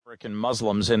American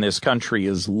Muslims in this country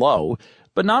is low,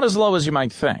 but not as low as you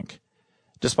might think.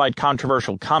 Despite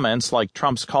controversial comments like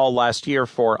Trump's call last year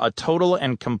for a total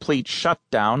and complete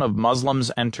shutdown of Muslims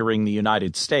entering the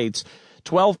United States,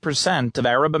 12% of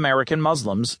Arab American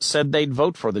Muslims said they'd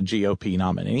vote for the GOP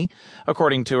nominee,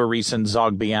 according to a recent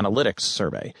Zogby Analytics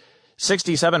survey.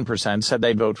 67% said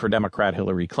they'd vote for Democrat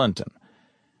Hillary Clinton.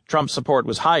 Trump's support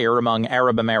was higher among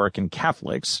Arab American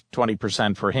Catholics,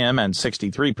 20% for him and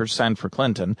 63% for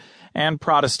Clinton, and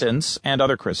Protestants and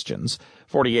other Christians,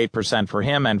 48% for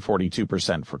him and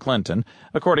 42% for Clinton,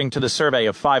 according to the survey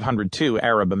of 502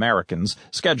 Arab Americans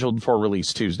scheduled for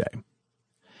release Tuesday.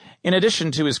 In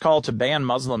addition to his call to ban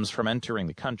Muslims from entering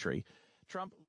the country, Trump